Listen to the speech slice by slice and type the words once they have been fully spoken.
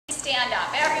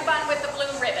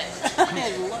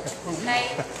Okay,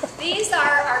 these are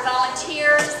our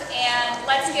volunteers, and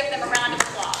let's give them a round of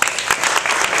applause.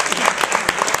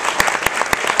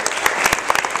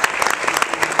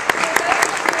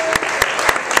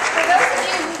 For those of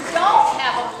you who don't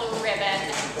have a blue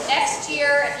ribbon, next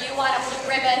year, if you want a blue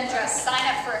ribbon, just sign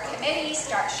up for a committee,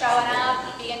 start showing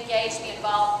up, be engaged, be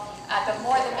involved. The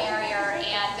more the merrier,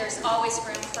 and there's always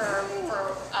room for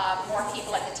more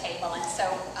people at the table, and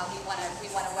so we want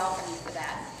to welcome you for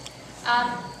that.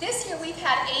 This year we've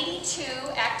had 82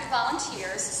 active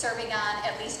volunteers serving on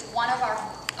at least one of our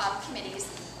committees: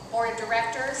 Board of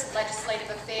Directors, Legislative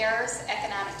Affairs,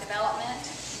 Economic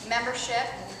Development, Membership,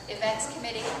 Events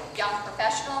Committee, Young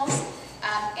Professionals,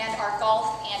 and our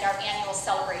golf and our annual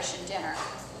celebration dinner.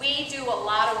 We do a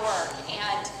lot of work,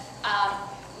 and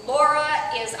Laura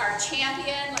is our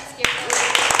champion. Let's give her a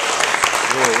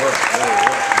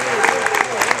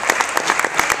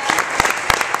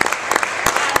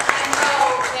I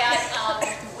know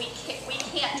that we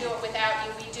can't do it without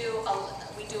you. We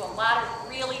do a lot of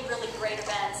really great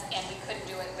events, and we couldn't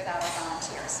do it without our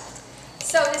volunteers.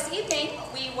 So this evening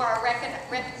we were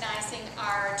recognizing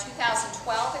our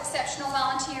 2012 exceptional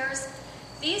volunteers.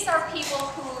 These are people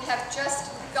who have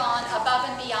just gone above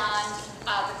and beyond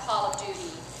the call of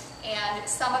duty. And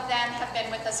some of them have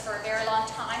been with us for a very long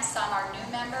time, some are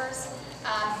new members,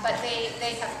 but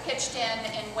they have pitched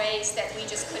in ways that we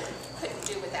just couldn't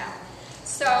do without.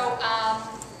 So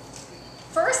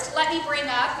first, let me bring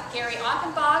up Gary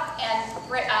Aughinbaugh and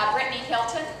Brittany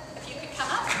Hilton, if you could come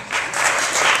up.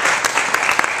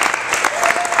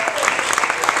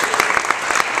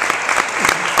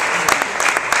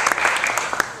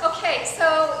 Okay,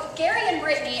 so Gary and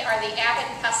Brittany are the Abbott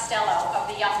and Costello of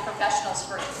the Young Professionals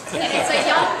Group. And it's a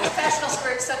Young Professionals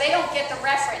Group, so they don't get the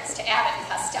reference to Abbott and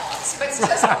Costello. So it's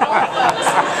just all of those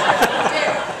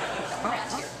come around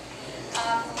here.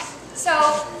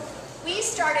 So we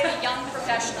started a Young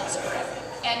Professionals Group.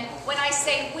 And when I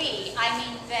say we, I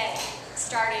mean they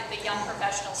started the Young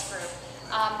Professionals Group.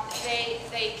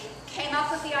 They came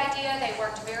up with the idea. They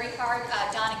worked very hard.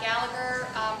 Donna Gallagher,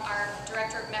 our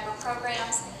Director of Member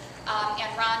Programs,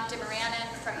 and Ron DeMaranin,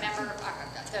 from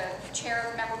the Chair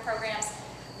of Member Programs,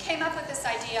 came up with this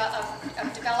idea of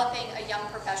developing a Young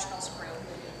Professionals Group.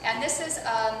 And this is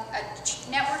a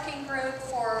networking group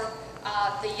for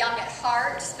the young at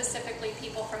heart, specifically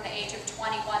people from the age of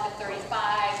 21 to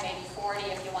 35, maybe 40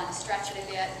 if you want to stretch it a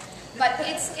bit. But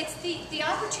it's the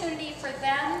opportunity for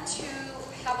them to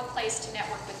have a place to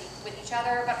network with each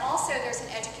other, but also there's an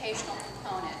educational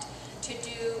component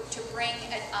to bring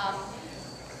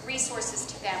resources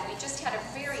to them. We just had a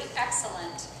very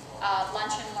excellent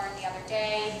lunch and learn the other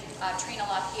day. Trina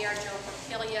LaPierre, Joe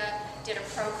Perpilia did a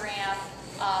program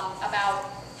about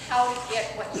how to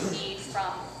get what you need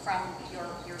from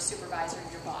your supervisor,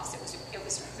 your boss. It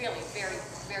was really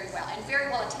very well and very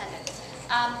well attended.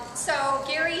 So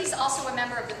Gary's also a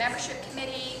member of the membership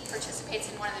committee, participates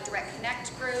in one of the Direct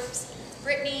Connect groups.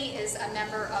 Brittany is a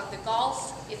member of the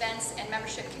golf events and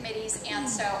membership committees, and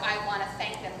so I want to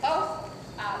thank them both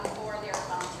for their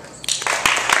volunteers.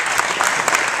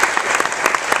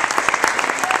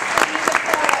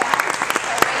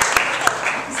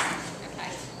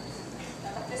 Okay.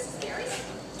 This is Gary's.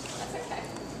 That's okay.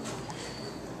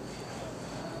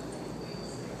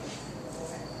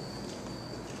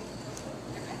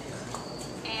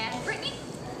 And Brittany.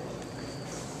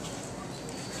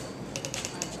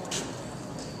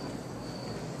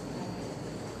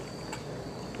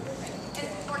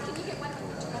 Or can you get one?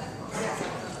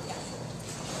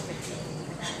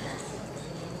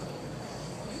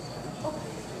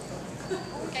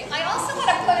 Okay. I also want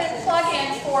to plug in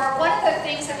for one of the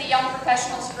things that the Young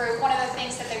Professionals Group, one of the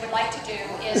things that they would like to do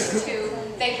is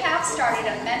they have started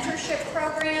a mentorship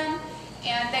program,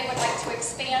 and they would like to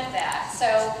expand that. So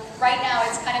right now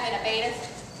it's kind of in a beta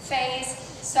phase.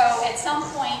 So at some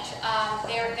point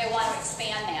they want to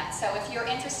expand that. So if you're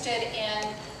interested in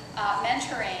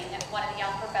mentoring one of the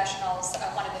young professionals,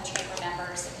 one of the chamber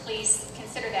members, please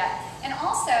consider that. And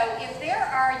also, if there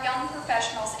are young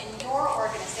professionals in your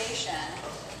organization,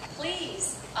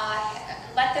 please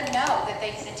let them know that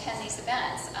they can attend these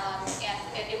events. And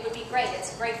it would be great.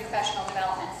 It's great professional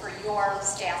development for your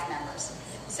staff members.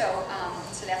 So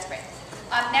that's great.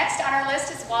 Next on our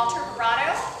list is Walter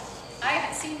Borrotto. I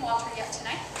haven't seen Walter yet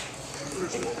tonight.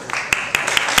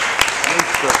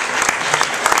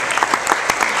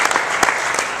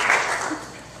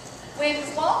 When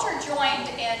Walter joined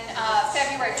in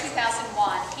February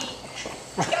 2001,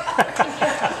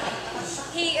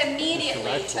 he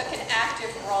immediately took an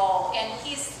active role, and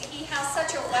he has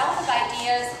such a wealth of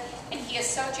ideas, and he is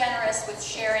so generous with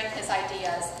sharing his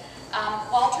ideas.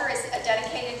 Walter is a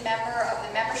dedicated member of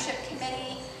the membership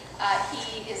committee.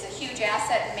 He is a huge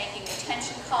asset in making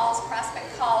retention calls, prospect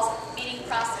calls, meeting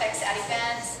prospects at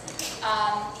events.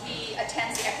 He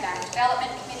attends the economic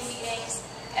development committee meetings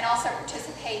and also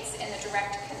participates in the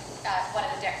one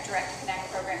of the Direct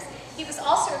Connect programs. He was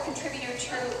also a contributor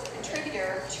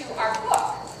to our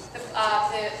book, the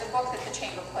book that the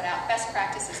Chamber put out, Best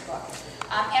Practices book.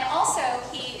 And also,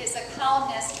 he is a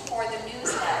columnist for the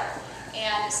newsletter.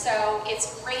 And so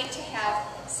it's great to have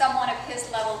someone of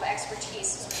his level of expertise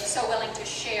so willing to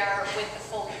share with the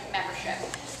full membership.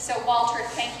 So Walter,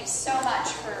 thank you so much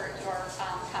for your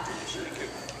contribution. Thank you.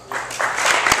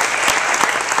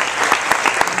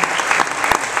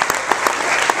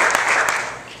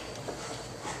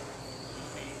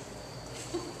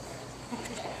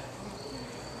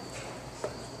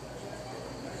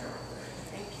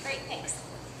 Great, thanks.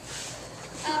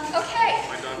 Okay.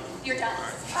 Am I done? You're done.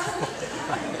 All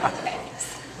right. Okay.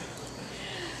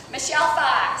 Michelle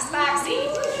Fox, Foxy.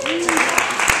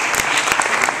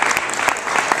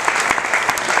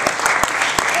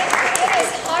 It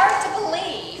is hard to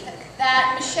believe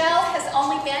that Michelle has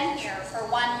only been here for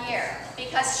 1 year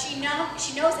because she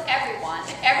knows everyone.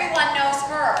 Everyone knows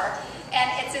her, and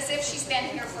it's as if she's been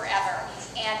here forever.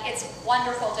 And it's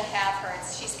wonderful to have her.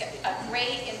 She's got a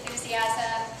great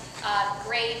enthusiasm,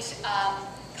 great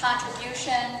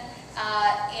contribution,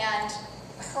 and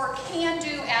her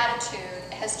can-do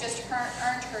attitude has just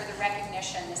earned her the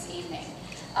recognition this evening.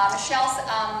 Michelle's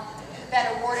been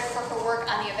awarded for her work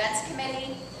on the events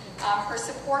committee. Her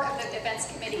support of the events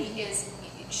committee is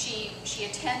she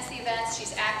attends the events,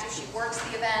 she's active, she works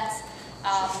the events,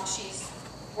 she's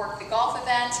worked the golf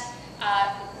event.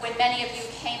 When many of you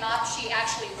came up, she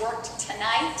actually worked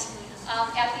tonight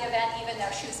at the event, even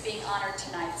though she was being honored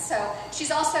tonight. So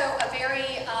she's also a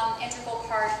very integral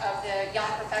part of the Young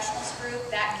Professionals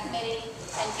group, that committee,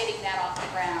 and getting that off the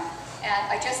ground. And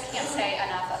I just can't say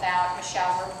enough about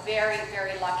Michelle. We're very,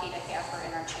 very lucky to have her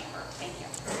in our chamber. Thank you.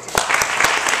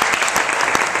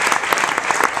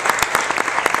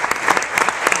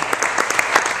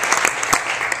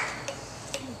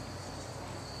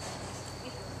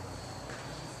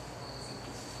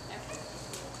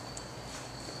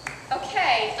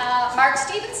 Okay, Mark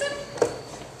Stevenson.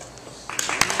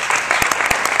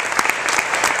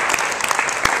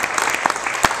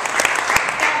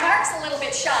 Now, Mark's a little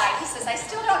bit shy. He says, I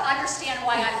still don't understand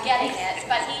why I'm getting it,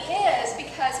 but he is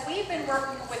because we've been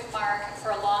working with Mark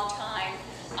for a long time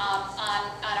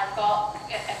on our golf,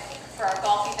 for our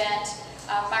golf event.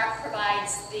 Mark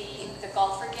provides the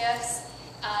golfer gifts.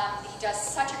 He does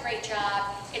such a great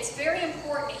job. It's very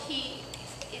important.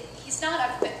 He's not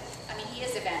a... I mean, he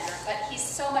is a vendor, but he's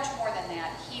so much more than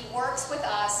that. He works with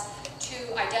us to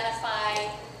identify,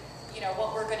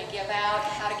 what we're going to give out,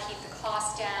 how to keep the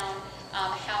cost down,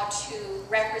 how to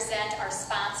represent our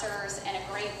sponsors in a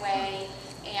great way,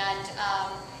 and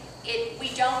we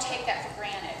don't take that for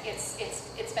granted.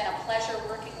 It's been a pleasure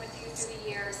working with you through the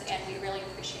years, and we really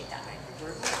appreciate that. Thank you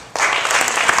very much.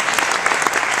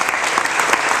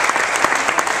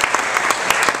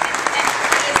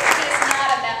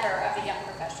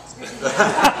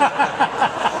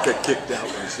 Get kicked out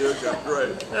when she got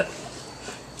great.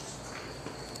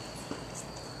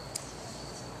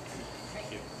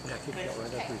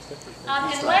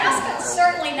 And last but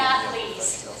certainly not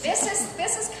least, this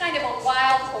is kind of a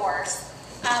wild horse.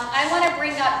 I want to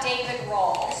bring up David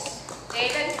Rowles.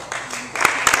 David?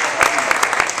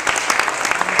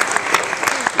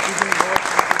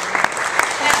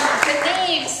 Now, the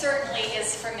name certainly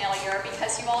is familiar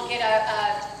because you all get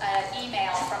an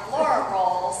email from Laura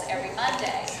Rowles every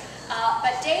Monday.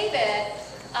 But David,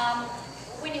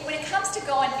 when it comes to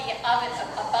going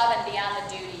above and beyond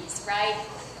the duties, right?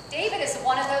 David is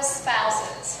one of those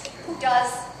spouses who does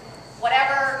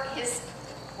whatever his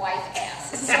wife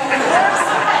asks. So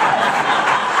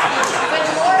when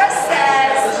Laura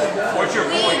says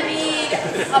we need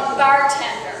a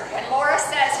bartender, when Laura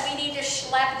says we need to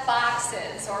schlep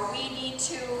boxes or we need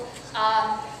to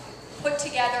put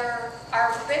together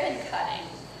our ribbon cutting,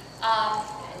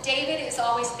 David is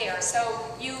always there. So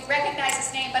you recognize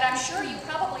his name, but I'm sure you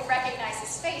probably recognize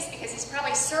his face because he's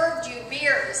probably served you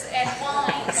beers and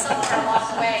wine somewhere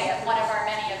along the way at one of our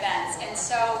many events. And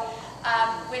so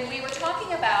when we were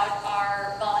talking about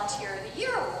our Volunteer of the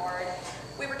Year award,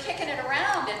 we were kicking it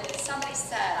around and somebody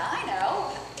said, I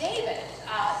know, David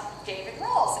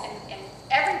Rowles. And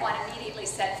everyone immediately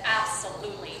said,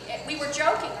 absolutely. We were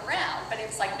joking around, but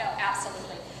it's like, no,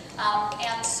 absolutely.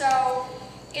 And so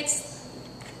it's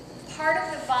part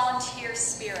of the volunteer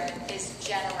spirit is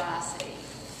generosity.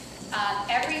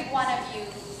 Every one of you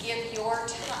gives your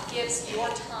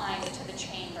time to the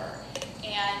chamber.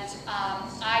 And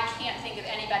I can't think of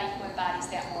anybody who embodies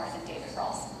that more than David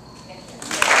Rowles. Thank you.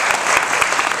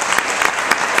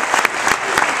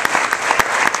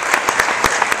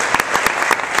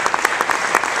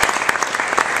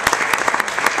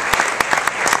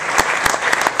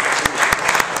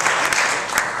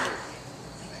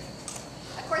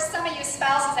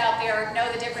 Spouses out there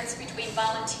know the difference between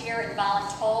volunteer and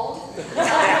voluntold.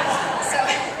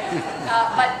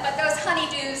 But those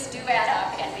honeydews do add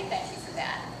up, and we thank you for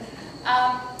that.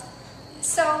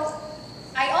 So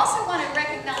I also want to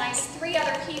recognize 3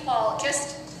 other people.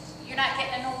 Just, you're not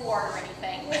getting an award or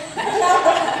anything.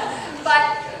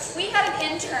 But we had an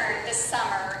intern this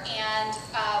summer, and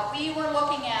we were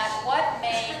looking at what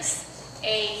makes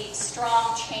a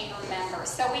strong chamber member.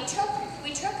 So we took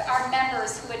our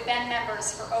members who had been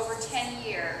members for over 10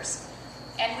 years,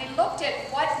 and we looked at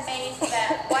what made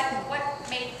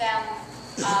them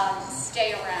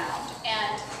stay around.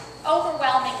 And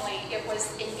overwhelmingly, it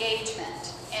was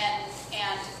engagement and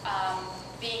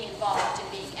being involved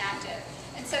and being active.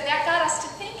 And so that got us to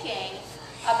thinking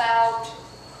about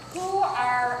who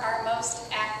are our most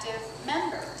active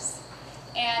members.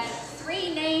 And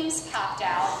 3 names popped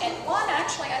out, and one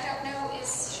actually, I don't know,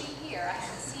 is she here? I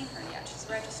haven't seen her yet. She's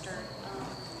registered.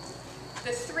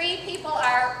 The 3 people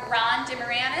are Ron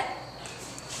DeMaranet,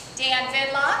 Dan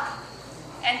Vidlock,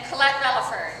 and Colette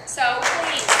Relaford. So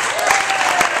please.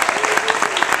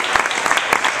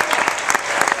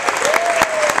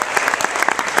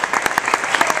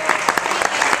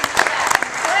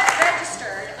 Colette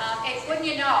registered. Wouldn't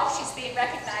you know, she's being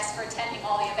recognized for attending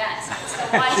all the events. It's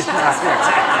the one she does.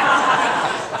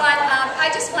 But I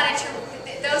just wanted to,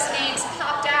 those names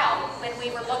popped out when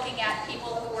we were looking at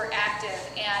people who were active,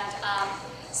 and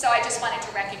so I just wanted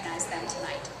to recognize them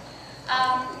tonight.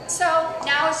 So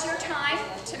now is your time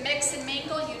to mix and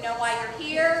mingle. You know why you're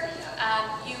here.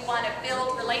 You want to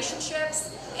build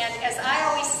relationships, and as I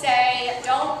always say,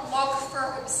 don't look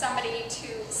for somebody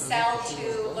to sell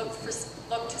to, look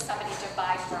to somebody to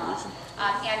buy from,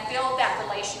 and build that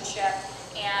relationship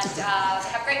and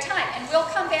have a great time. And we'll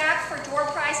come back for door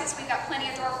prizes. We've got plenty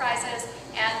of door prizes,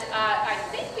 and I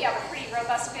think we have a pretty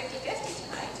robust 50-50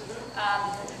 tonight.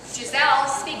 Giselle,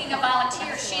 speaking of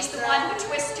volunteers, she's the one who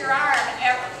twists your arm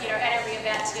at every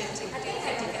event to do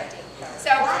 50-50. So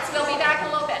we'll be back in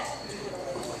a little bit.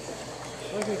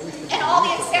 And all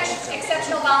the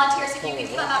exceptional volunteers, if you can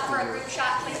come up for a group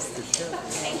shot, please.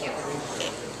 Thank you.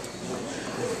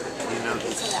 Do you know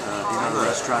the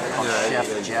restaurant called Chef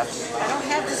Jeff's? I don't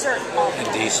have dessert.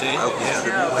 In D.C.?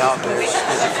 Yeah. Well, there's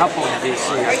a couple in D.C.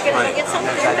 Are you going to get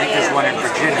something? I think there's one in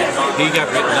Virginia. He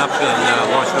got written up in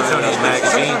Washingtonian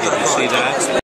magazine. Did you see that?